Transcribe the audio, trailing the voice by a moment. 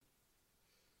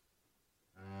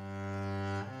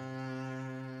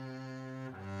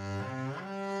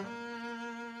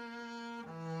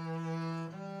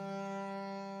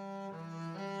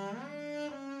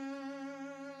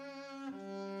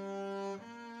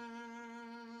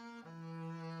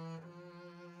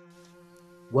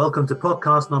Welcome to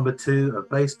podcast number 2 of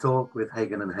Bass Talk with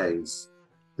Hagen and Hayes.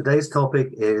 Today's topic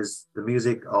is the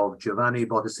music of Giovanni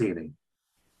Bottesini.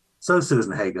 So,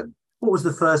 Susan Hagen, what was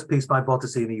the first piece by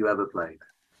Bottesini you ever played?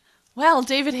 Well,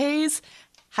 David Hayes,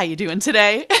 how you doing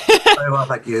today? Very well,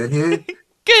 thank you. And you?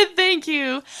 Good, thank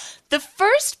you. The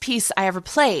first piece I ever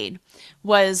played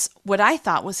was what I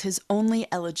thought was his only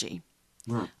elegy.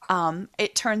 Hmm.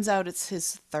 It turns out it's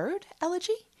his third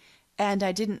elegy, and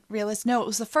I didn't realize. No, it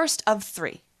was the first of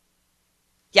three.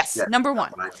 Yes, Yeah, number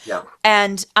one. right. Yeah.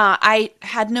 And I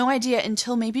had no idea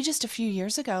until maybe just a few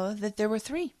years ago that there were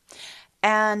three.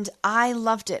 And I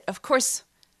loved it. Of course,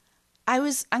 I'm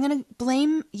going to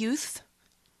blame youth.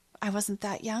 I wasn't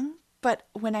that young. But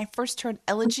when I first heard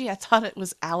elegy, I thought it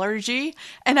was allergy.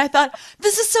 And I thought,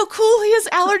 this is so cool. He has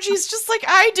allergies just like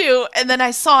I do. And then I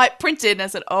saw it printed and I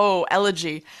said, oh,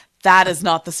 elegy. That is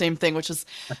not the same thing, which is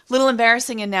a little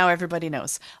embarrassing. And now everybody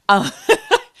knows.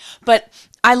 But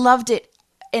I loved it.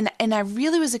 And I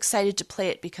really was excited to play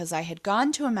it because I had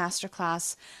gone to a master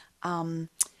class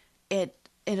at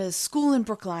a school in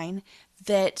Brookline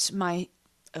that my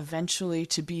eventually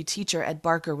to be teacher, Ed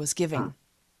Barker, was giving.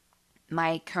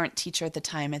 My current teacher at the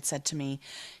time had said to me,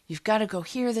 you've got to go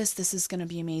hear this. This is going to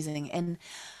be amazing. And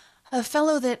a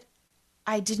fellow that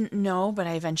I didn't know, but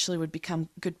I eventually would become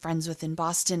good friends with in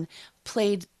Boston,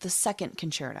 played the second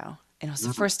concerto. And it was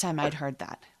the first time I'd heard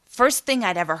that. First thing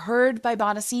I'd ever heard by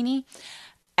Bottesini.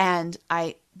 And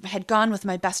I had gone with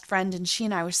my best friend, and she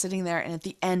and I were sitting there. And at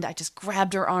the end, I just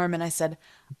grabbed her arm and I said,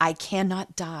 I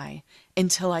cannot die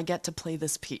until I get to play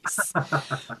this piece.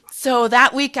 So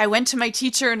that week, I went to my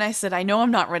teacher and I said, I know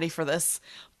I'm not ready for this,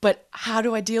 but how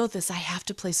do I deal with this? I have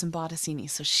to play some Bottesini.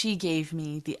 So she gave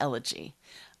me the elegy.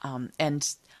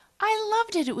 And I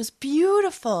loved it. It was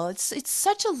beautiful. It's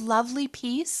such a lovely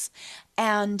piece,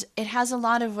 and it has a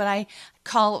lot of what I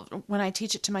call, when I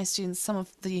teach it to my students, some of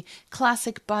the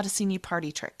classic Bottesini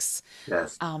party tricks.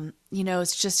 Yes.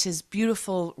 It's just his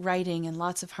beautiful writing and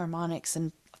lots of harmonics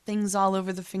and things all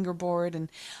over the fingerboard.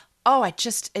 And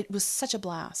it was such a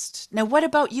blast. Now, what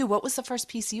about you? What was the first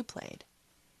piece you played?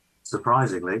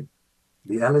 Surprisingly,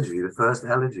 the elegy, the first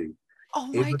elegy. Oh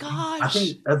It my was, I gosh.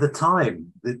 think at the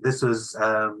time, this was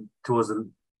towards the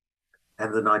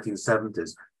end of the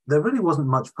 1970s. There really wasn't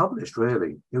much published,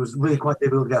 really. It was really Right. quite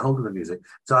difficult to get hold of the music.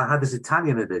 So I had this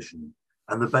Italian edition,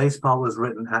 and the bass part was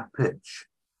written at pitch,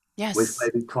 which Yes.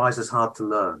 made it twice as hard to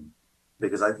learn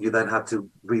because you then had to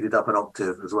read it up an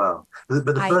octave as well. But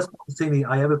the I, first Puccini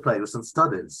I ever played was some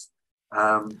studies.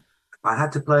 Um, I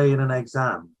had to play in an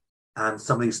exam, and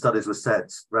some of these studies were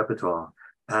set repertoire.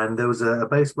 And there was a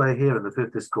bass player here in the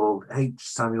 50s called H.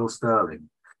 Samuel Sterling,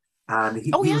 and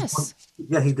oh, he was yes.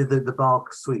 yeah, he did the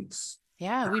Bach suites.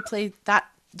 Yeah, we played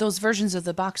those versions of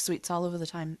the box suites all over the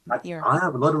time here. I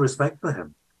have a lot of respect for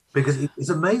him because it's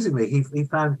amazingly he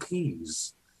found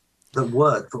keys that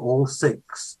worked for all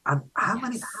six. And how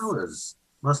many Yes. hours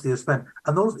must he have spent?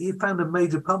 And those he found a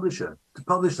major publisher to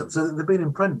publish them, so they've been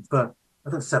in print for I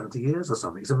think 70 years or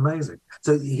something. It's amazing.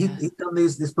 So Yeah. he'd done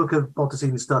this book of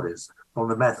Bottesini studies on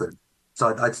the method.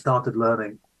 So I'd started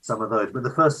learning some of those. But the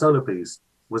first solo piece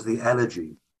was the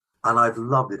elegy, and I've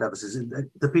loved it ever since.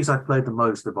 The piece I played the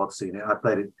most of Bottesini, I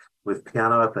played it with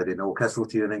piano, I played it in orchestral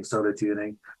tuning, solo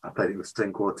tuning, I played it with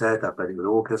string quartet, I played it with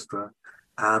orchestra.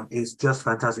 It's just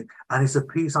fantastic. And it's a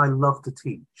piece I love to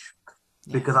teach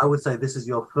because Yeah. I would say this is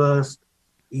your first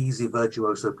easy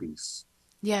virtuoso piece.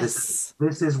 Yes.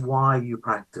 This is why you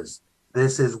practice.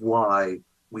 This is why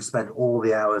we spend all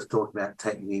the hours talking about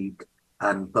technique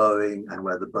and bowing and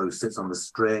where the bow sits on the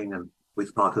string and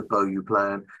which part of the bow you play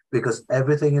on, because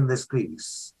everything in this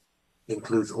piece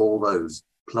includes all those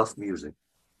plus music.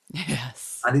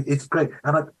 Yes. And it's great.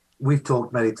 And we've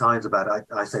talked many times about it.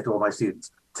 I say to all my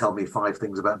students, tell me 5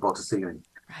 things about Bottesini,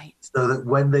 Right. so that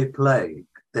when they play,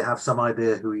 they have some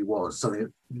idea who he was,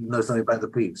 something something about the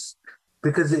piece,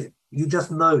 because you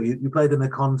just know you played in a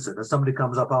concert and somebody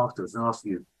comes up afterwards and asks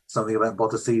you something about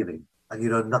Bottesini and you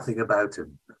know nothing about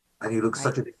him and you look Right.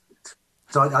 such an idiot.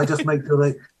 So I just make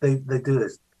sure they do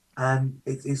this, and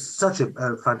it's such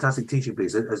a fantastic teaching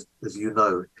piece, as you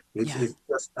know. Yeah, It's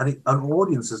just and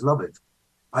audiences love it.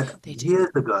 they do. Years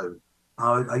ago,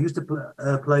 I used to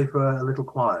play for a little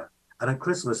choir, and at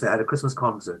Christmas they had a Christmas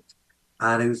concert,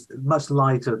 and it was much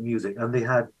lighter music, and they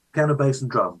had piano, bass, and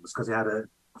drums because they had a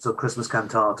sort of Christmas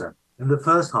cantata. In the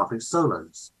first half, it's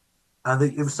solos, and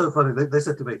it was so funny. They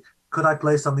said to me, "Could I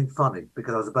play something funny?"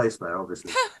 Because I was a bass player,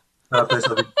 obviously. Could I play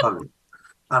something funny?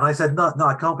 And I said, "No, no,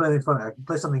 I can't play anything funny. I can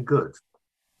play something good."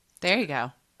 There you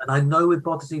go. And I know with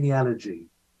Bottesini Elegy,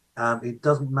 it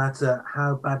doesn't matter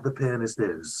how bad the pianist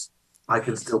is, I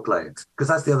can Right. still play it. Because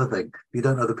that's the other thing. You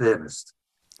don't know the pianist.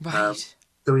 Right.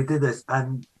 So we did this,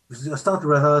 and I started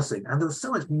rehearsing, and there was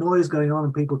so much noise going on,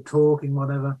 and people talking,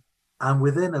 whatever. And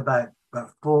within about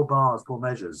four bars, four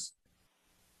measures,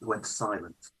 it went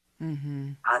silent,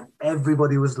 Mm-hmm. and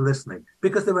everybody was listening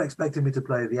because they were expecting me to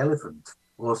play the elephant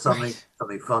or Right.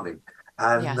 something funny.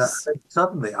 And Yes.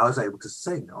 suddenly, I was able to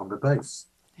sing on the bass,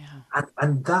 Yeah.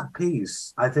 and that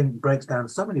piece, I think, breaks down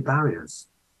so many barriers.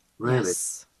 Really.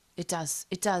 Yes. It does.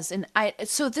 It does. And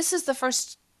so this is the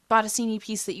first Bottesini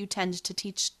piece that you tend to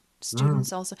teach Mm.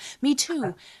 students also. Me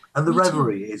too. And the Me too.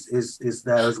 reverie is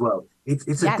there as well. Yes.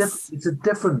 it's a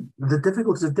different the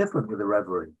difficulties are different with the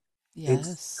reverie. It's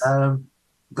Yes.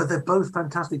 but they're both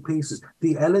fantastic pieces.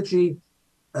 The elegy,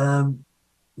 um,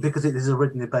 because it is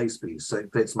originally a bass piece, so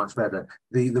it fits much better.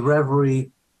 The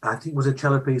reverie, I think, was a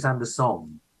cello piece and a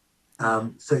song. Yeah.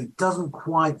 So it doesn't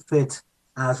quite fit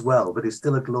as well, but it's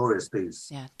still a glorious piece.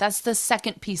 Yeah. That's the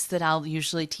second piece that I'll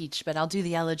usually teach, but I'll do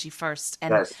the elegy first.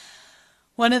 And Yes.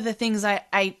 one of the things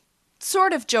I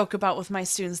sort of joke about with my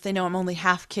students, they know I'm only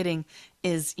half kidding,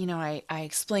 is, I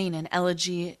explain an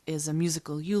elegy is a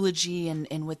musical eulogy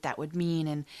and what that would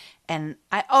mean. And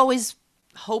I always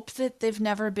hope that they've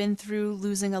never been through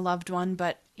losing a loved one,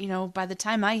 but, by the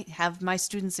time I have my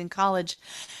students in college,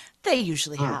 they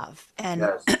usually Mm. have. And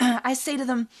Yes. I say to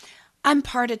them, I'm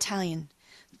part Italian.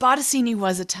 Bottesini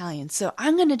was Italian. So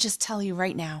I'm going to just tell you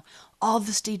right now all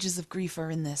the stages of grief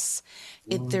are in this.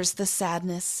 Mm. There's the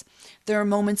sadness. There are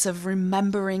moments of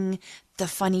remembering the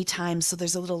funny times. So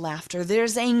there's a little laughter.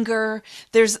 There's anger.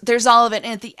 There's all of it.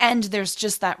 And at the end, there's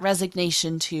just that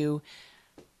resignation to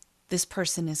this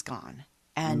person is gone.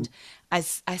 Mm. And I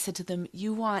said to them,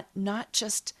 you want not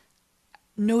just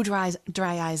no dry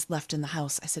eyes left in the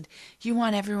house. I said, you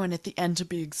want everyone at the end to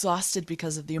be exhausted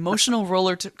because of the emotional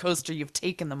roller coaster you've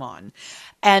taken them on.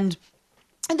 And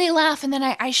and they laugh, and then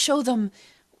I show them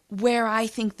where I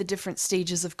think the different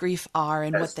stages of grief are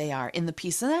and what Yes. they are in the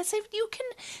piece. And I say, you can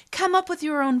come up with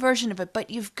your own version of it, but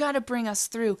you've got to bring us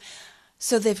through.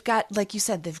 So they've got, like you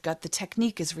said, they've got the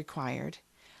technique is required,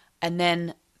 and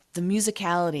then the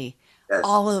musicality, Yes.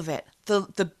 all of it,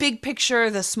 the big picture,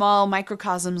 the small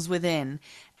microcosms within.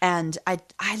 And I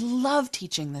love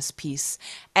teaching this piece,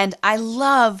 and I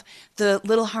love the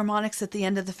little harmonics at the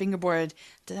end of the fingerboard.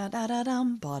 Da da da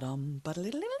dum ba dum ba da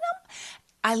dum.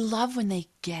 I love when they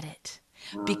get it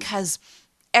Mm. because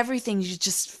everything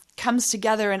just comes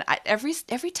together, and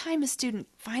every time a student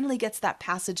finally gets that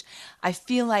passage, I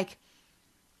feel like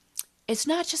it's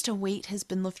not just a weight has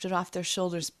been lifted off their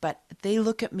shoulders, but they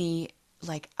look at me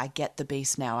like, I get the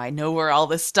bass now. I know where all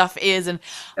this stuff is. And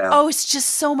Yeah. oh, it's just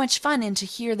so much fun. And to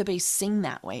hear the bass sing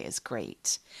that way is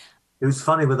great. It was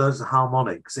funny with those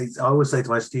harmonics. I always say to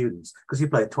my students, because you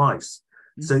play it twice.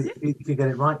 So Mm-hmm. if you get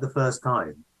it right the first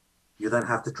time, you then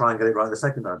have to try and get it right the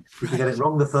second time. If you get it Right.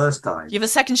 wrong the first time, You have a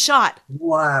second shot.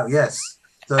 wow, yes.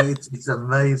 So it's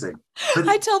amazing. But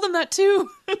I tell them that too.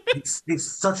 it's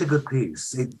such a good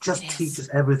piece. It It just is. teaches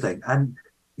everything. And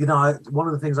one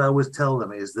of the things I always tell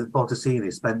them is that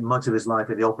Bottesini spent much of his life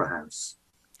in the opera house.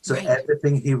 So Right.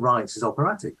 everything he writes is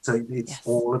operatic. So it's Yes.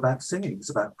 all about singing.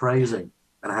 It's about Yeah. phrasing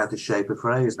and how to shape a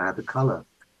phrase and how to color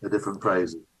the different Yeah.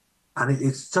 phrases. And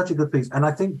it's such a good piece. And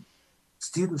I think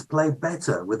students play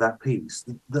better with that piece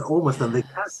almost than they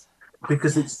can Yes.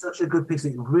 because it's Yes. such a good piece.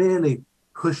 It really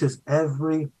pushes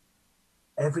every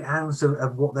ounce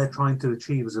of what they're trying to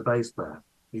achieve as a bass player.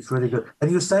 It's really Yeah. good.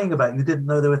 And you were saying about you didn't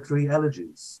know there were three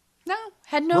elegies. No,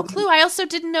 had no Well, clue. I also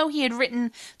didn't know he had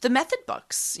written the method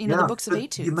books, the yeah, books of but the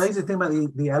etudes. amazing thing about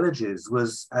the elegies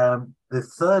was the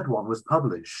third one was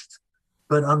published,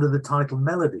 but under the title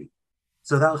Melody.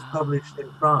 So that was published in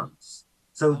Ah, France.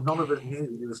 So none of it okay.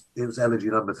 knew it was elegy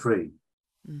number three.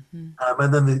 Mm-hmm.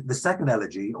 And then the second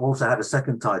elegy also had a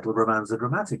second title, Romanza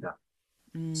Drammatica.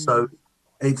 So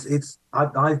Mm,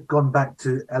 I've gone back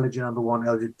to elegy number one,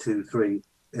 elegy two, three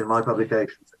in my yeah.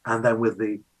 publications, and then with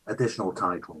the additional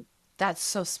title. That's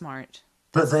so smart.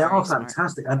 But That's they very are smart.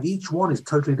 fantastic, and each one is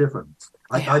totally different.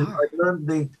 They I are. learned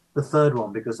the third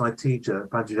one because my teacher,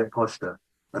 Franciszek Costa,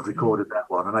 had Mm, recorded that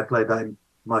one, and I played that in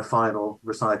my final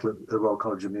recital at the Royal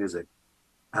College of Music.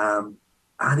 Um,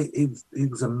 and it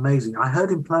was amazing. I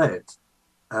heard him play it,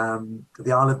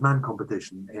 the Isle of Man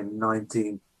competition in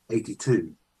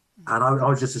 1982. And I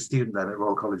was just a student then at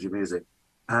Royal College of Music.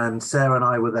 And Sarah and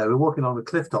I were there. We were walking on the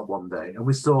cliff top one day, and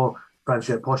we saw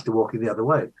Francesco Posta walking the other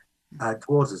way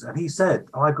towards us. And he said,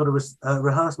 oh, I've got a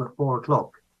rehearsal at 4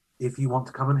 o'clock if you want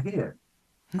to come and hear.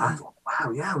 I thought,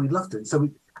 wow, yeah, we'd love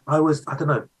to. I was, I don't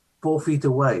know, 4 feet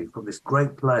away from this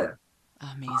great player.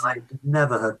 I amazing.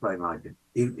 never heard playing like it.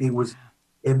 It was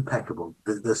Yeah. impeccable.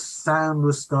 The sound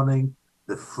was stunning.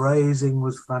 The phrasing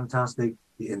was fantastic.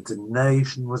 The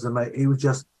intonation was amazing. He was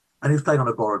just, and he was playing on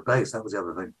a borrowed bass. That was the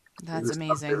other thing. It That's was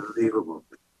amazing. unbelievable.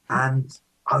 And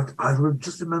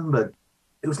just remembered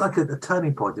it was like a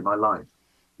turning point in my life,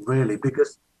 Yeah. really,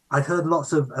 because I'd heard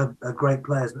lots of great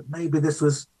players, but maybe this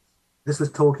was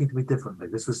talking to me differently.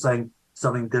 This was saying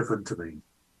something different to me,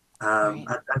 Right.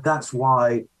 and that's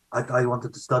why I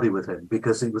wanted to study with him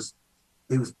because it was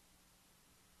it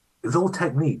was all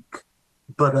technique,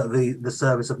 but at the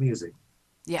service of music.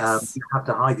 Yes. You have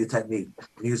to hide your technique.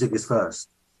 Music is first.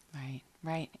 Right.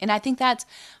 Right. And I think that's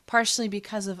partially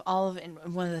because of all of, and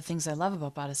one of the things I love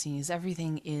about Bottesini is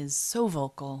everything is so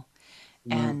vocal,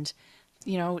 Mm, and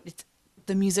it's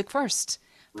the music first.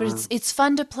 But it's mm, it's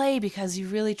fun to play because you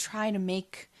really try to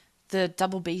make the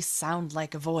double bass sound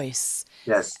like a voice.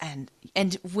 yes.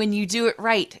 And when you do it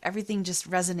right, everything just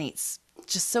resonates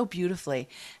just so beautifully.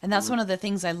 And that's Mm, one of the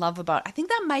things I love about. I think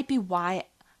that might be why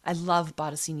I love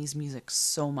Bottesini's music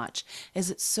so much. Is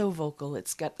it's so vocal.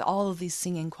 It's got all of these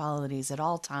singing qualities at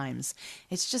all times.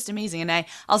 It's just amazing. And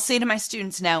I'll say to my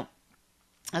students now,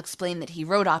 I'll explain that he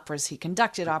wrote operas, he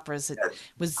conducted operas, it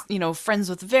yes. was, friends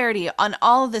with Verdi on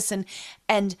all of this. And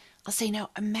I'll say, now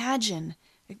imagine,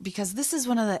 because this is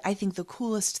one of the, I think, the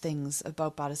coolest things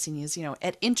about Bottesini is,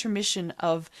 at intermission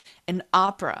of an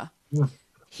opera, Mm,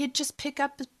 he'd just pick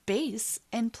up the bass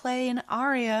and play an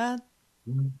aria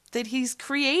mm, that he's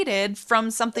created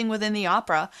from something within the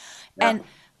opera. yeah. And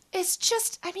it's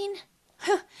just, I mean,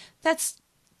 that's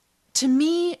to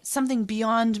me something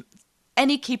beyond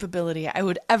any capability I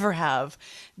would ever have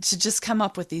to just come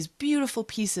up with these beautiful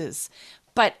pieces.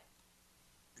 But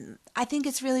I think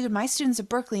it's really good. My students at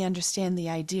Berkeley understand the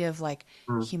idea of like,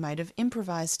 Mm, he might have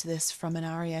improvised this from an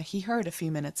aria he heard a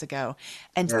few minutes ago.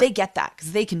 And yes. they get that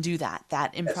because they can do that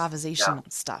Yes. Yeah.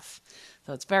 improvisational stuff.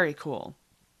 So it's very cool.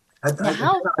 Now, And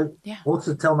how? I Yeah.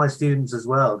 also tell my students as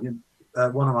well.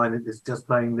 One of mine is just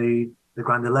playing the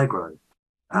Grand Allegro,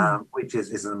 Mm, which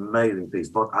is an amazing piece.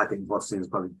 But I think Bottesini's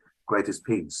probably greatest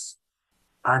piece.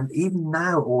 And even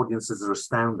now, audiences are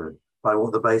astounded by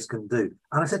what the bass can do.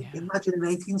 And I said, yeah. imagine in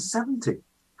 1870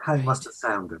 how it must Right. have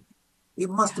sounded. It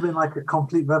must have been Yeah. like a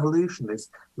complete revolution. It's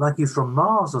like he's from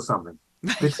Mars or something.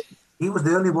 Right. Because he was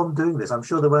the only one doing this. I'm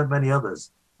sure there weren't many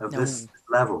others of this No.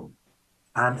 level.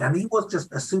 And Yeah. he was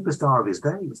just a superstar of his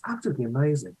day. It was absolutely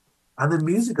amazing. And the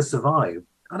music has survived.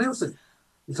 And also,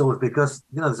 it's always because,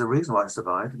 there's a reason why it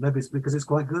survived. Maybe it's because it's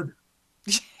quite good.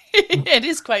 It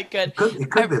is quite good.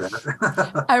 It could I be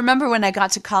that. I remember when I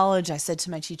got to college, I said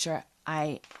to my teacher,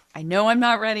 I know I'm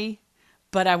not ready,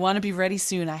 but I want to be ready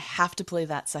soon. I have to play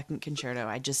that second concerto.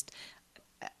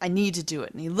 I need to do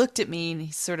it. And he looked at me and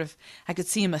he sort of, I could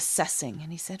see him assessing.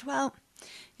 And he said, well,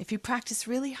 if you practice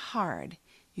really hard,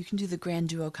 you can do the Grand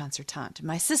Duo Concertante.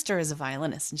 My sister is a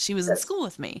violinist and she was in Yes. school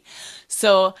with me.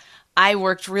 So I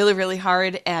worked really, really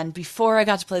hard. And before I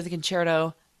got to play the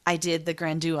concerto, I did the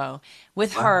Grand Duo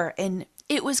with Wow. her. And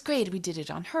it was great. We did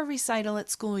it on her recital at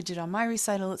school. We did it on my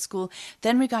recital at school.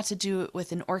 Then we got to do it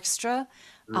with an orchestra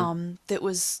Mm. that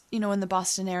was, in the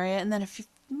Boston area. And then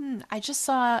I just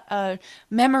saw a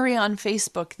memory on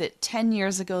Facebook that 10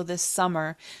 years ago this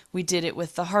summer, we did it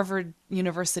with the Harvard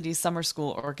University Summer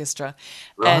School Orchestra.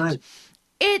 And Right.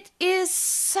 it is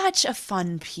such a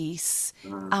fun piece.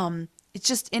 Mm. It's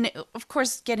just, and of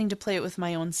course, getting to play it with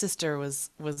my own sister was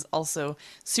also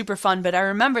super fun. But I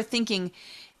remember thinking,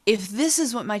 if this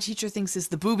is what my teacher thinks is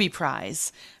the booby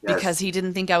prize, because Yes. he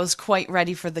didn't think I was quite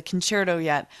ready for the concerto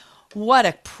yet, what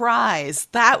a prize!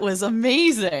 That was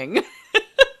amazing.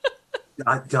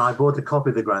 I bought a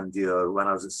copy of the Grand Duo when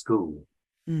I was at school.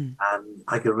 Mm, And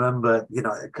I can remember,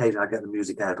 occasionally I get the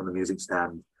music out on the music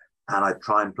stand and I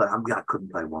try and play. I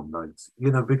couldn't play one note,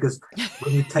 because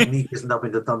when your technique isn't up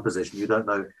into thumb position, you don't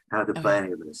know how to oh play yeah,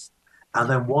 any of this. And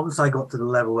yeah, then once I got to the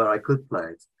level where I could play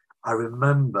it, I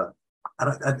remember,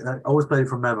 and I always played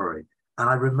from memory. And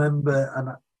I remember, and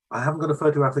I haven't got a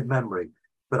photographic memory,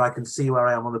 but I can see where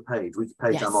I am on the page, which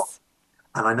page I'm on, yes,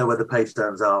 and I know where the page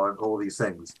turns are and all these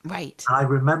things. right. And I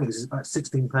remember this is about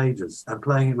 16 pages and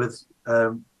playing it with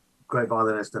great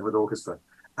violinist and with orchestra,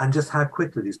 and just how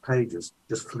quickly these pages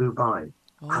just flew by.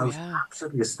 Oh I was yeah,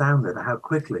 absolutely astounded at how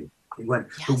quickly it went.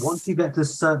 But once yes. you get to a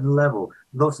certain level,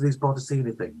 lots of these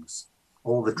Bottesini things,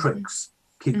 all the Mm-hmm. tricks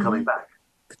keep coming Mm-hmm. back.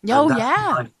 And Oh that's the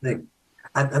yeah, nice thing.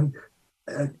 And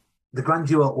uh, the Grand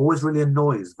Duo always really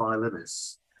annoys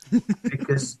violinists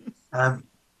because um,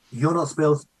 you're not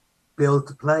supposed to be able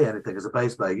to play anything as a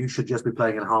bass player. You should just be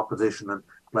playing in half position and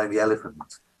playing the elephant.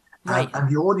 right. And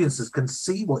the audiences can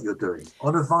see what you're doing.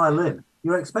 On a violin,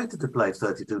 you're expected to play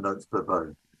 32 notes per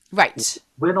bow. Right.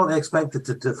 We're not expected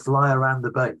to fly around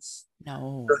the bass.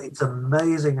 No. But it's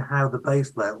amazing how the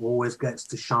bass player always gets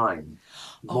to shine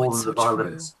Oh, more it's than the so true.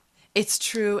 violinist. It's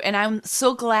true. And I'm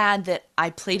so glad that I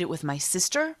played it with my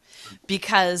sister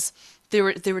because there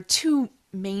were two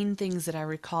main things that I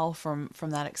recall from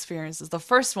that experience. The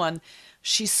first one,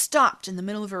 she stopped in the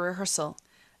middle of a rehearsal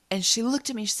and she looked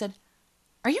at me, she said,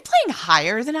 "Are you playing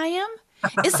higher than I am?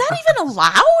 Is that even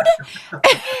allowed?"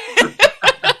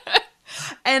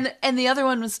 And the other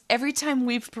one was every time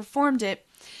we've performed it,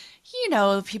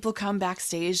 people come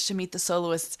backstage to meet the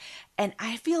soloists, and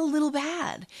I feel a little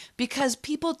bad because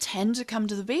people tend to come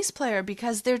to the bass player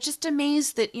because they're just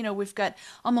amazed that, we've got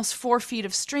almost 4 feet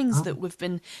of strings that we've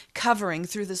been covering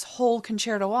through this whole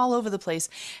concerto all over the place.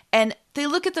 And they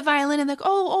look at the violin and they go,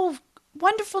 oh,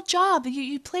 wonderful job.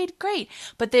 You played great.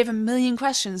 But they have a million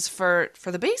questions for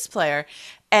the bass player.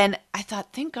 And I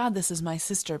thought, thank God this is my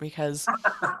sister because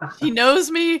she knows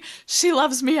me. She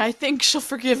loves me. I think she'll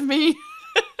forgive me.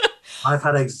 I've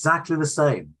had exactly the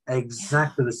same, Yeah.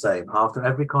 exactly the same. After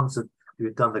every concert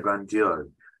we've done the Grand Duo,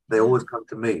 they Yeah. always come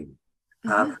to me.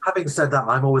 Hmm. Having said that,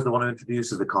 I'm always the one who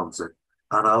introduces the concert,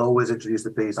 and I'll always introduce the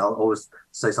piece. I'll always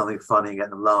say something funny and get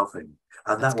them laughing,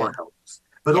 and That's that one good. helps.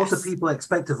 But also, Yes. people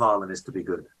expect a violinist to be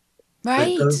good.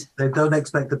 They don't. Right. They don't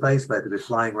expect the bass player to be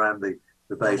flying around the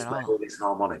Not bass at playing all all. these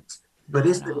harmonics. But Not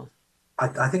it's at all.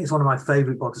 I think it's one of my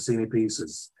favorite Bottesini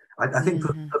pieces. I think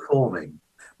for Hmm. performing,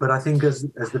 but I think as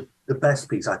the best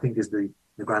piece, I think is the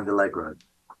Grand Allegro,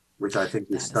 which I think is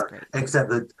That is stuck. great. Except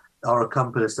that our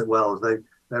accompanist at Wells,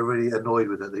 they're really annoyed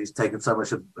with it. That he's taken so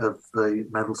much of the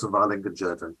Mendelssohn Violin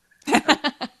Concerto and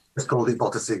just called it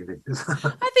Bottesini.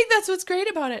 I think that's what's great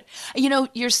about it.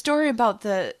 Your story about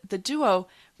the duo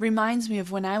reminds me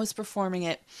of when I was performing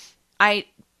it. I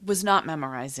was not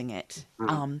memorizing it.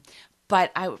 Mm,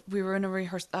 But we were in a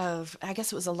rehearsal of, I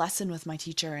guess it was a lesson with my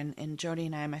teacher, and Jody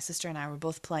and I, my sister and I, were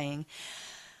both playing.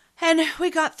 And we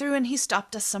got through, and he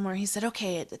stopped us somewhere. He said,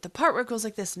 "Okay, the part where it goes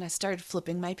like this," and I started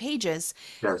flipping my pages,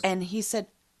 yes. and he said,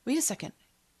 "Wait a second,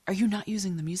 are you not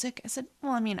using the music?" I said,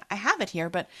 "Well, I mean, I have it here,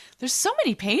 but there's so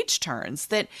many page turns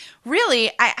that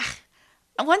really, I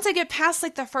once I get past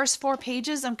like the first 4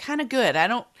 pages, I'm kind of good. I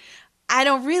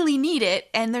don't really need it,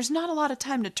 and there's not a lot of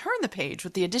time to turn the page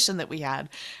with the addition that we had."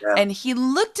 Yeah. And he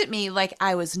looked at me like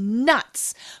I was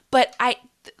nuts. But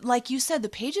like you said, the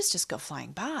pages just go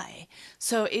flying by.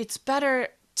 So it's better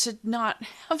to not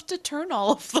have to turn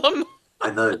all of them. I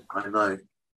know. I know.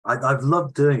 I've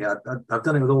loved doing it. I've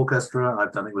done it with orchestra.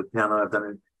 I've done it with piano. I've done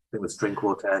it, I think, with string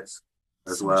quartets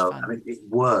as So much well. fun. And it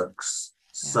works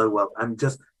Yeah. so well. And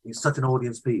just it's such an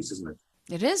audience piece, isn't it?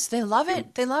 It is. They love He,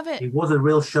 it. They love it. he was a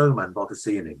real showman,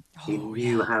 Bottesini. He Oh,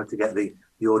 knew yeah. how to get the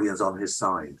audience on his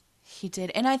side. He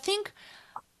did. And I think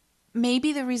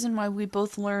maybe the reason why we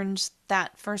both learned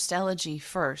that first elegy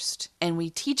first and we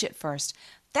teach it first,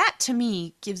 that to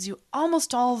me gives you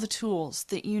almost all the tools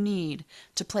that you need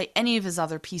to play any of his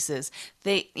other pieces.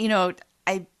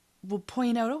 I will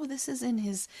point out, oh, this is in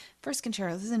his first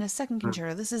concerto, this is in his second Mm,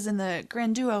 concerto, this is in the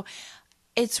grand duo.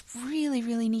 It's really,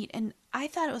 really neat. And I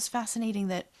thought it was fascinating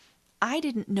that I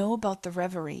didn't know about the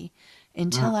Reverie mm,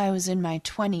 until I was in my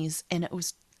 20s, and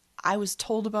I was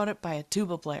told about it by a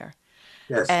tuba player.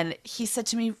 yes. And he said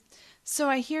to me, "So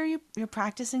I hear you're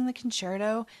practicing the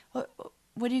concerto.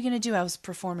 What are you going to do?" I was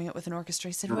performing it with an orchestra.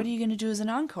 He said, "What Mm. are you going to do as an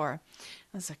encore?"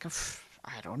 I was like,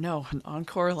 "I don't know. An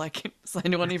encore? Like, is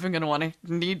anyone even going to want to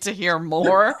need to hear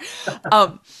more?"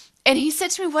 Um, and he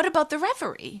said to me, "What about the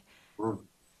Reverie?" Mm,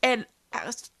 And I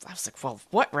was like, "Well,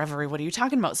 what Reverie? What are you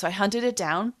talking about?" So I hunted it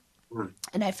down mm,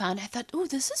 and I thought, "Oh,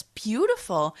 this is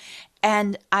beautiful."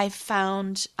 And I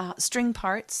found string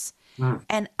parts mm.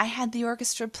 and I had the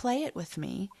orchestra play it with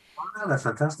me Oh, that's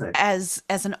fantastic. as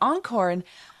an encore. And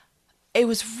it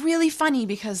was really funny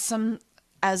because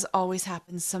as always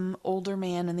happens, some older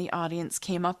man in the audience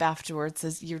came up afterwards.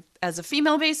 As a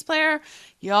female bass player,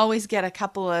 you always get a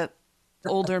couple of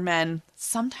older men,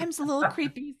 sometimes a little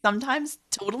creepy, sometimes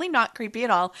totally not creepy at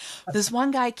all. This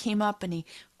one guy came up and he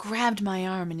grabbed my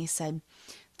arm and he said,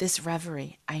 "This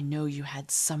reverie, I know you had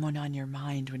someone on your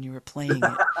mind when you were playing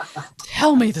it.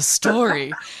 Tell me the story."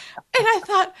 And I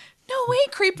thought, "No way,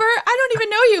 creeper. I don't even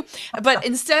know you." But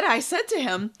instead, I said to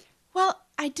him, "Well,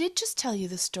 I did just tell you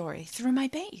the story through my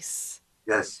bass."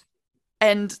 Yes.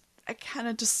 And I kind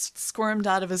of just squirmed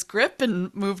out of his grip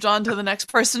and moved on to the next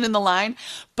person in the line.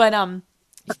 But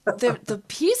the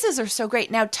pieces are so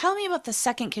great. Now, tell me about the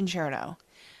second concerto.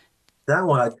 That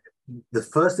one, the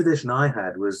first edition I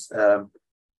had was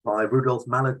by Rudolf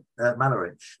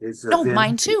Mallerich. It's a Oh, Vienna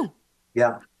mine piece. too.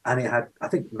 Yeah, and it had, I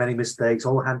think, many mistakes,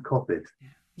 all hand copied,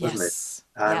 wasn't it? Yes,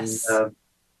 And yes.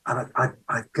 and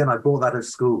again, I bought that at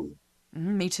school.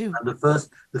 Me too. And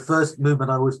the first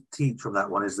movement I always teach from that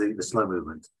one is the slow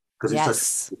movement because it's such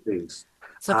Yes. a piece.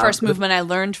 It's the first But movement I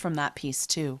learned from that piece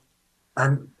too.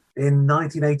 and in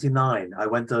 1989, I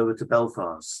went over to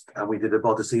Belfast and we did a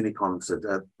Bottesini concert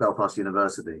at Belfast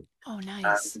University. Oh,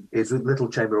 nice. And it's with little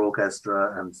chamber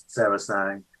orchestra, and Sarah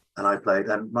sang, and I played.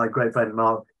 And my great friend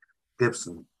Mark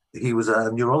Gibson, he was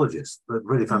a neurologist, but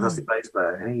really Mm, fantastic bass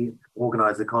player, and he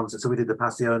organised the concert. So we did the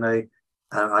Passione,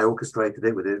 and I orchestrated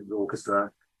it with the orchestra,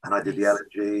 and I did the nice.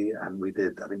 elegy, and we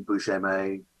did I think Boucher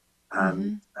May,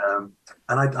 and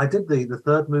Mm-hmm. I did the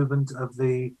third movement of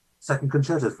the second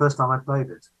concerto, the first time I played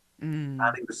it, Mm.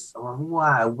 and it was, oh,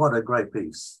 wow, what a great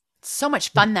piece. So much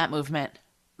fun, that movement.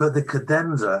 But the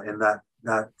cadenza in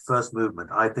that first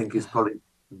movement, I think, is probably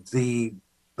the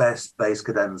best bass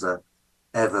cadenza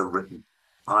ever written.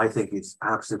 I think it's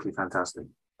absolutely fantastic.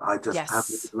 I just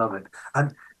absolutely Yes. love it.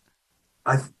 And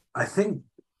I I think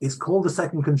it's called the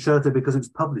second concerto because it's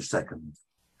published second,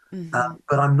 Mm-hmm.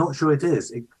 but I'm not sure it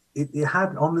is. It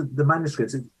had on the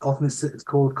manuscripts. It's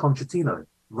called concertino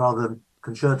rather than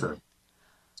concerto,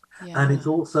 and Yeah. it's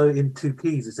also in two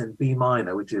keys. It's in B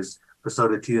minor, which is for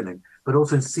solo tuning, but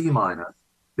also in C Right. minor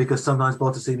because sometimes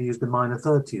Bottesini used the minor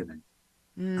third tuning.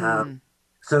 Um, Mm.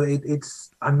 so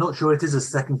it's I'm not sure it is a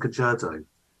second concerto,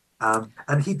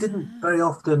 and he didn't Ah, very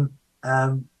often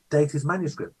date his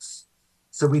manuscripts,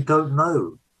 so we don't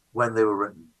know when they were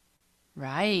written.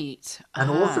 right. And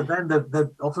also, Ah, then they've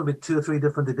often been two or three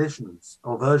different editions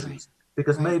or right. versions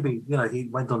because Right. maybe he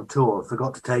went on tour,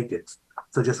 forgot to take it,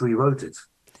 so just rewrote it.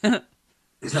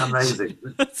 Isn't that amazing?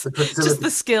 The Just facility.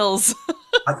 the skills.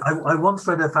 I once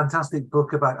read a fantastic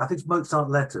book about, I think it's Mozart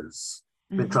letters,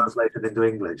 been Hmm. translated into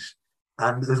English.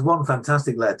 And there's one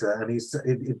fantastic letter, and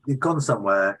he'd gone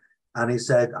somewhere, and he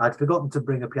said, I'd forgotten to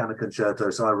bring a piano concerto,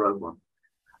 so I wrote one.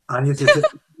 And you just think,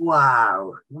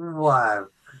 wow, wow,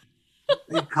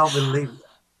 you can't believe it.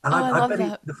 And Oh, I I love bet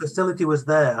that. the facility was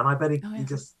there, and I bet Oh, he yeah.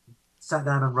 just sat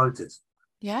down and wrote it.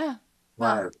 Yeah.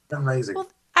 Well, Wow, amazing. well,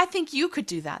 I think you could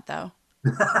do that though.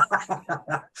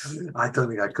 I don't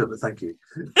think I could, but thank you.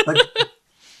 Thank,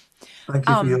 thank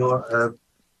you for Um, your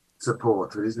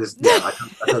support. Yeah, I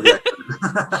don't think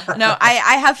I no, could.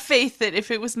 I have faith that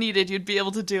if it was needed, you'd be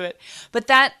able to do it. But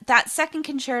that second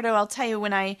concerto, I'll tell you,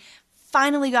 when I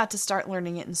finally got to start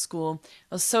learning it in school,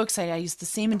 I was so excited. I used the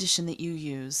same edition that you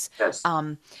use, Yes.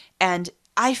 and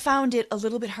I found it a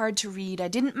little bit hard to read. I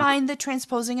didn't mind the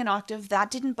transposing an octave;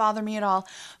 that didn't bother me at all.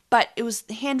 But it was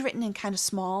handwritten and kind of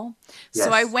small,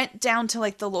 so I Yes. went down to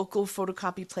like the local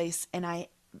photocopy place and I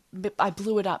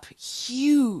blew it up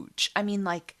huge. I mean,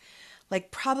 like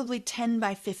probably 10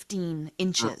 by 15 Mm.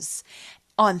 inches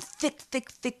on thick, thick,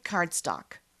 thick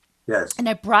cardstock. Yes. And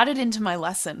I brought it into my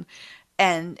lesson,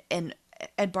 and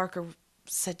Ed Barker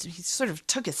said to me, he sort of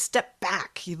took a step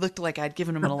back. He looked like I'd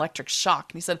given him an electric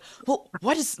shock, and he said, "Well,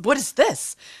 what is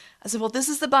this?" I said, "Well, this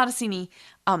is the Bottesini.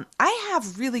 I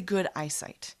have really good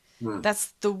eyesight. Mm.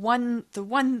 That's the one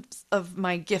of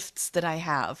my gifts that I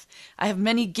have. I have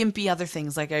many gimpy other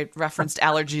things, like I referenced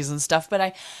allergies and stuff,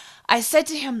 but I said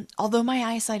to him, although my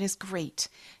eyesight is great,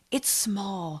 it's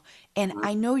small, and Mm.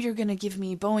 I know you're going to give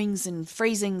me bowings and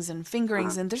phrasings and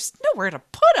fingerings, Mm. and there's nowhere to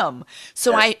put them."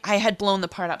 So Yes. I had blown the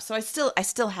part up. So I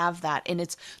still have that, and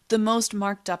it's the most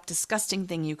marked up, disgusting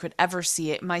thing you could ever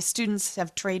see. It. My students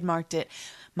have trademarked it.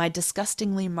 My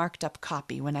disgustingly marked up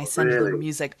copy when I send them Really.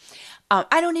 music.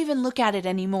 I don't even look at it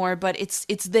anymore, but it's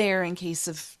there in case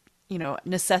of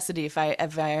necessity if I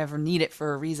ever need it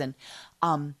for a reason.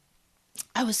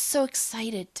 I was so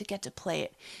excited to get to play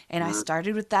it. And I Mm.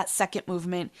 started with that second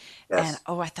movement. And Yes.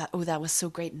 oh, I thought, oh, that was so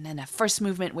great. And then that first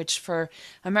movement, which for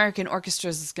American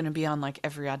orchestras is going to be on like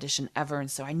every audition ever.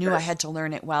 And so I knew I Yes. had to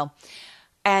learn it well.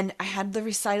 And I had the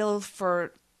recital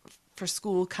for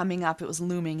school coming up. It was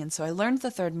looming. And so I learned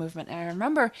the third movement. And I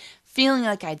remember feeling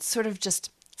like I'd sort of just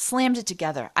slammed it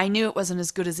together. I knew it wasn't as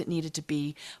good as it needed to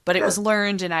be, but it was Yes.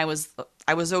 learned and I was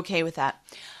okay with that.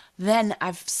 Then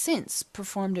I've since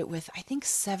performed it with I think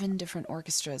 7 different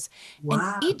orchestras. And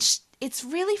Wow. each it's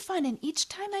really fun, and each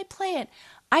time I play it,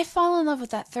 I fall in love with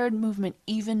that third movement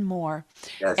even more.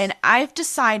 Yes. And I've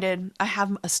decided I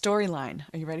have a storyline.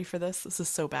 Are you ready for this? This is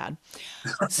so bad.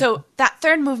 So that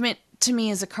third movement to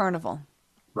me is a carnival.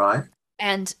 Right.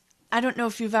 And I don't know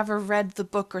if you've ever read the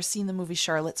book or seen the movie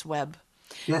Charlotte's Web,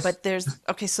 Yes. but there's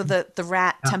okay, so the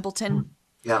rat Yeah. Templeton, Mm.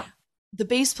 Yeah. the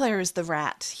bass player is the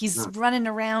rat. He's Mm. running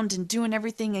around and doing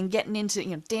everything and getting into,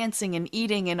 dancing and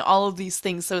eating and all of these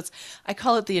things. So I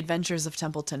call it the Adventures of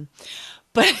Templeton.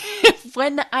 But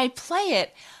when I play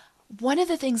it, one of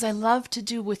the things I love to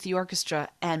do with the orchestra,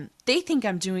 and they think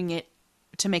I'm doing it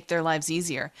to make their lives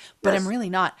easier, but I'm Yes. really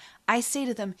not. I say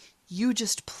to them, you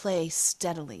just play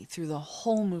steadily through the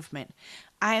whole movement.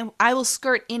 I will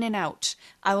skirt in and out.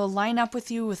 I will line up with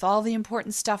you with all the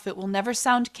important stuff. It will never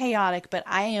sound chaotic, but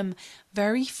I am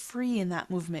very free in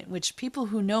that movement, which people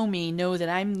who know me know that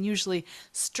I'm usually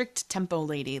strict tempo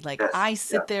lady. Like Yes. I Yeah.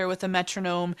 sit there with a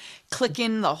metronome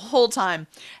clicking the whole time.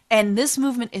 And this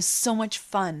movement is so much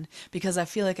fun because I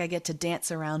feel like I get to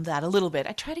dance around that a little bit.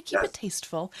 I try to keep it Yes.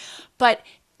 tasteful, but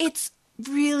it's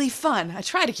really fun. I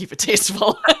try to keep it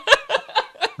tasteful.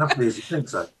 Not as you think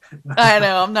so. I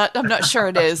know, I'm not sure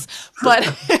it is, but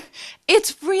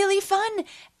it's really fun.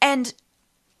 And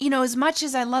as much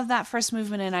as I love that first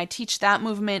movement and I teach that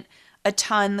movement a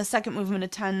ton, the second movement a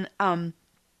ton,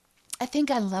 I think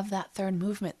I love that third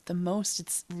movement the most.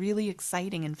 It's really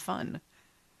exciting and fun.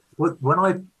 When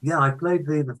I played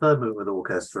the third movement with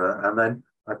orchestra, and then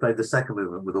I played the second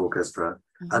movement with orchestra,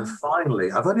 and Hmm.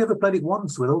 finally, I've only ever played it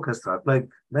once with orchestra. I played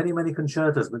many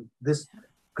concertos, but this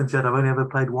concerto I've only ever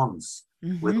played once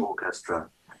with Hmm. orchestra.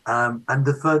 And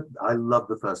I love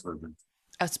the first movement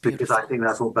That's because I beautiful. think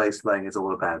that's what bass playing is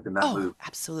all about in that Oh, move.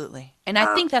 absolutely. And I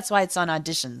Um, think that's why it's on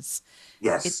auditions.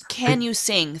 yes, It's can you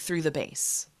sing through the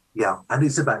bass? yeah, and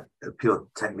it's about pure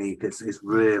technique. It's Yeah.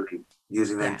 really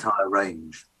using the Yeah. entire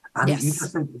range, and you Yes.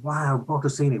 just think, wow,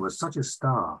 Bottesini was such a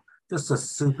star, just a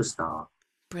superstar,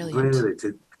 Brilliant. really,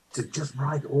 to just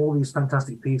write all these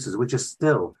fantastic pieces, which are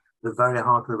still the very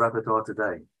heart of the repertoire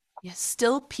today. Yes,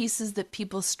 still pieces that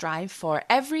people strive for.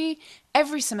 Every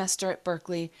semester at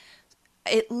Berkeley,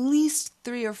 at least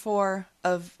three or four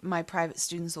of my private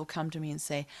students will come to me and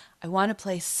say, I want to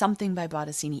play something by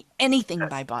Bottesini, anything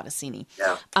by Yes, Bottesini.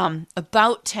 yeah,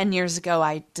 About 10 years ago,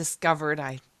 I discovered,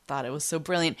 I thought it was so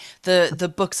brilliant,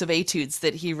 the books of etudes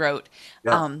that he wrote.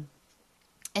 yeah.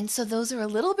 And so those are a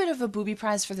little bit of a booby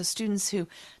prize for the students who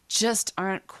just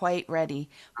aren't quite ready.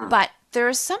 Hmm. But there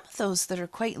are some of those that are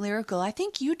quite lyrical. I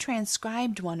think you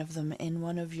transcribed one of them in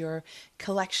one of your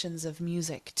collections of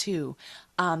music too,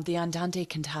 the Andante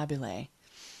Cantabile.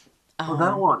 Oh,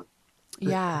 that one.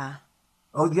 Yeah.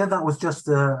 Oh, yeah, that was just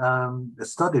a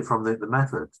study from the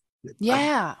method.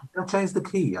 Yeah. I changed the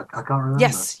key. I can't remember.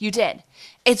 Yes, you did.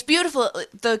 It's beautiful.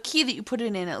 The key that you put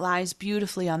it in, it lies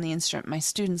beautifully on the instrument. My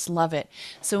students love it.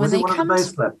 So when Was it they one of the come to,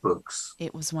 bass clef books?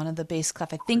 it was one of the bass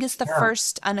clef. I think it's the Yeah,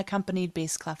 first unaccompanied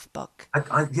bass clef book.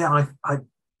 yeah,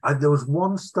 there was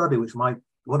one study which one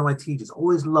of my teachers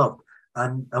always loved,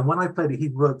 and when I played it, he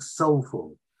wrote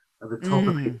soulful at the top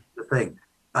of Mm. the thing,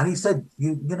 and he said,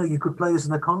 you could play this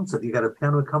in a concert, you get a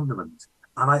piano accompaniment,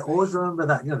 and I always Right. remember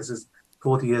that. This is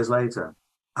 40 years later,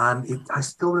 and I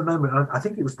still remember it. I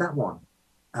think it was that one,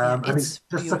 Yeah, and it's it's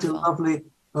just such a beautiful.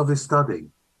 lovely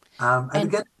study, and And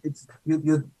again, it's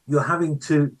you're having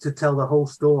to tell the whole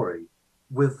story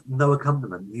with no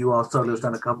accompaniment. You are soloist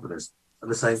and right. accompanist at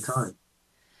the same Yes. time.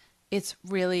 It's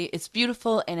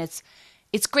beautiful and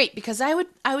it's great because I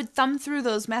would thumb through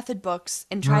those method books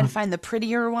and try to Mm, find the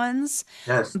prettier ones.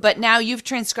 yes. But now you've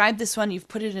transcribed this one, you've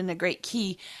put it in a great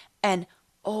key, and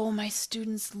oh, my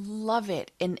students love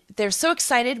it. And they're so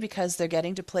excited because they're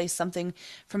getting to play something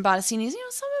from Bottesini's.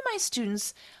 Some of my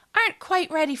students aren't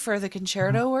quite ready for the Mhm.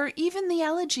 concerto, or even the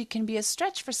elegy can be a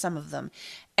stretch for some of them.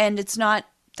 And that's not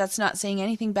saying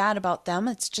anything bad about them.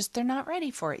 It's just they're not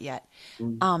ready for it yet.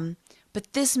 Mm,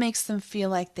 But this makes them feel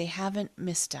like they haven't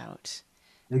missed out.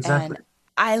 exactly. And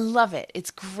I love it. It's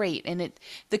great. And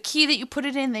the key that you put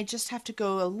it in, they just have to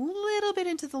go a little bit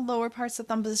into the lower parts of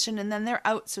thumb position and then they're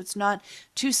out so it's not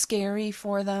too scary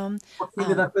for them. What key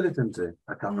did I put it into?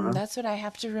 I can't remember. That's what I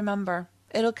have to remember.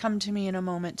 It'll come to me in a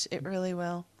moment. It really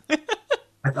will.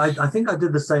 I think I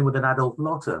did the same with an Adolf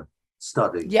Lotter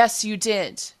study. Yes, you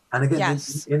did. And again,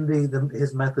 Yes. in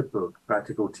his method book,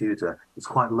 Practical Tutor, it's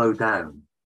quite low down.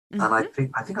 And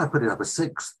Mm-hmm. I think I put it up a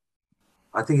sixth.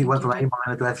 I think it think went you from A did.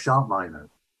 minor to F sharp minor.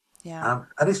 Yeah.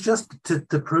 And it's just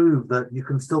to prove that you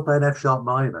can still play an F sharp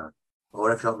minor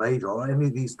or F sharp major or any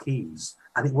of these keys,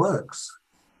 and it works.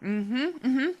 Mm-hmm.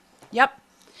 Mm-hmm. Yep.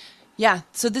 Yeah.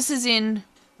 So this is in,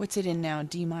 what's it in now?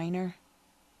 D minor.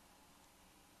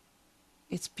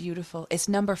 It's beautiful. It's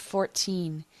number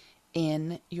 14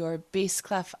 in your bass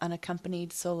clef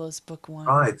unaccompanied solos book one.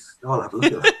 Right. Oh, I'll have a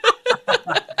look at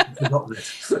that. I've forgotten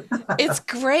It's it.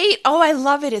 great. Oh, I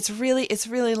love it. It's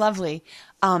really lovely.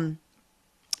 Um,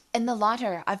 and the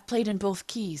latter, I've played in both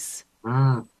keys.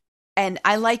 Mm. And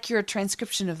I like your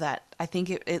transcription of that. I think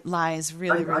it lies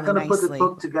really, I'm really going to put a nicely.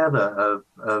 book together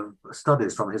of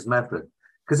studies from his method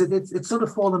because it's sort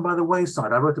of fallen by the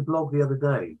wayside. I wrote a blog the other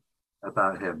day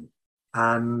about him,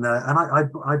 and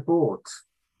I bought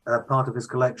part of his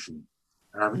collection.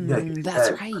 Yeah, he was That's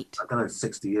dead. right. I don't know,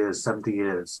 60 years, 70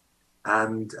 years.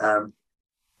 And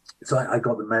so I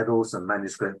got the medals and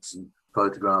manuscripts and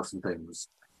photographs and things.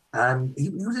 And he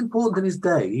was important in his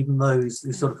day, even though he's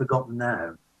sort of forgotten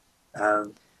now.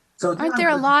 Um, so Aren't yeah, there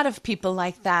a lot of people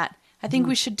like that? I think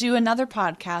we should do another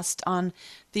podcast on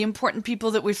the important people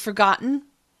that we've forgotten,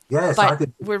 yes, I but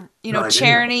think it's we're, a good idea.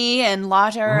 Czerny and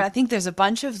Lauter. Mhm. I think there's a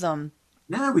bunch of them.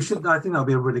 Yeah, we should. I think that'll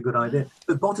be a really good idea.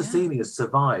 But Yeah. Bottesini has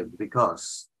survived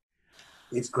because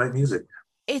it's great music.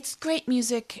 It's great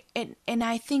music, and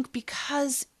I think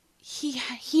because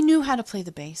he knew how to play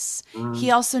the bass. He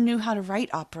Mm, also knew how to write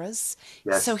operas.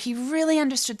 So yes. he really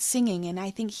understood singing, and I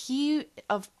think he,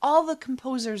 of all the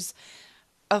composers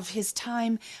of his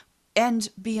time and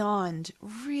beyond,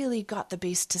 really got the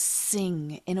bass to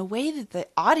sing in a way that the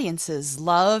audiences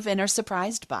love and are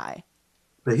surprised by.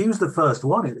 But he was the first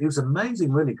one. It was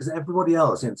amazing, really, because everybody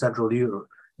else in Central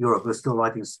Europe was still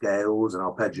writing scales and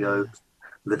arpeggios, Yeah.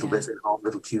 little Yeah. bits in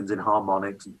little tunes in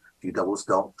harmonics and a few double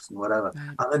stops and whatever.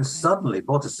 Right. And then Right. suddenly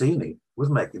Bottesini was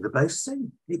making the bass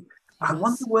sing. He I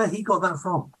wonder was. where he got that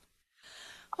from.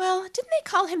 Well, didn't they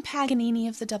call him Paganini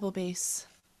of the double bass?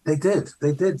 They did,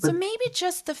 So but maybe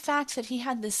just the fact that he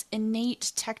had this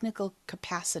innate technical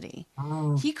capacity.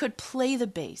 um, He could play the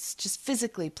bass, just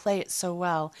physically play it so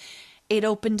well. It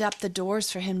opened up the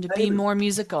doors for him to be maybe. more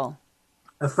musical.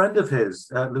 A friend of his,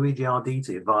 Luigi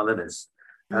Arditi, a violinist,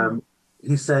 Mm.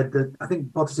 he said that I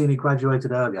think Bottesini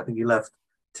graduated early. I think he left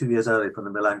 2 years early from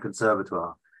the Milan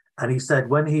Conservatoire. And he said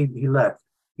when he left,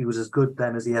 he was as good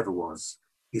then as he ever was.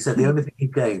 He said the only thing he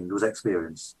gained was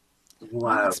experience. Well,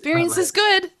 Wow. experience is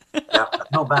good. Yeah,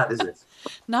 not bad, is it?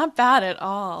 Not bad at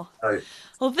all. Oh.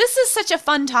 Well, this is such a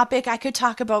fun topic. I could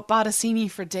talk about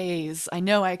Bottesini for days. I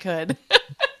know I could.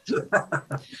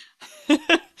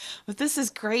 But this is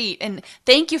great. And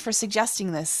thank you for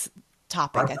suggesting this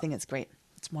topic. I think it's great.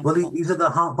 It's Well, wonderful. he's at the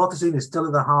heart. Bottesini is still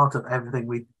at the heart of everything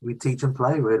we teach and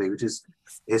play, really, which is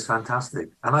fantastic,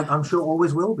 and I'm sure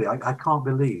always will be. I can't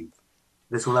believe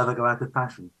this will ever go out of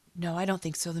fashion. No, I don't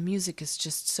think so. The music is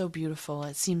just so beautiful.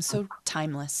 It seems so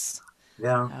timeless.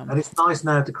 Yeah, and Um, it's nice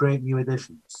now to create new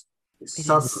editions. It's it is.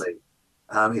 suddenly,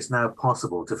 it's now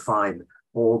possible to find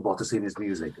all Bottesini's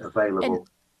music And available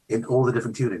in all the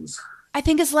different tunings. I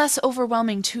think it's less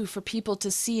overwhelming too for people to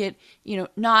see it,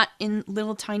 not in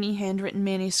little tiny handwritten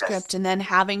manuscript Yes, and then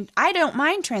having, I don't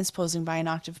mind transposing by an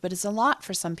octave, but it's a lot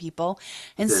for some people.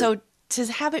 it And is. so to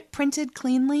have it printed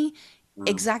cleanly, Mm.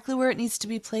 exactly where it needs to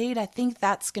be played, I think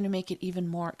that's going to make it even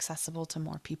more accessible to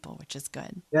more people, which is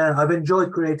good. Yeah, I've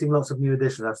enjoyed creating lots of new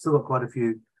editions. I've still got quite a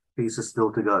few pieces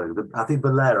still to go. But I think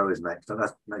Bolero is next, and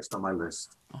that's next on my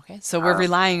list. Okay, so we're Uh,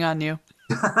 relying on you.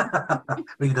 but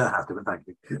you don't have to, but thank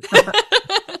you.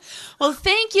 Well,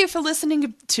 thank you for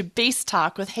listening to Bass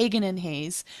Talk with Hagen and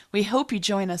Hayes. We hope you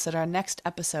join us at our next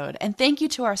episode. And thank you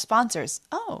to our sponsors.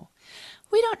 Oh,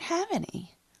 we don't have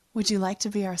any. Would you like to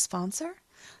be our sponsor?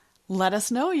 Let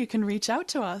us know. You can reach out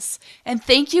to us. And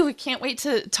thank you. We can't wait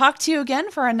to talk to you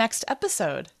again for our next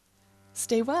episode.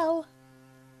 Stay well.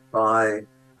 Bye.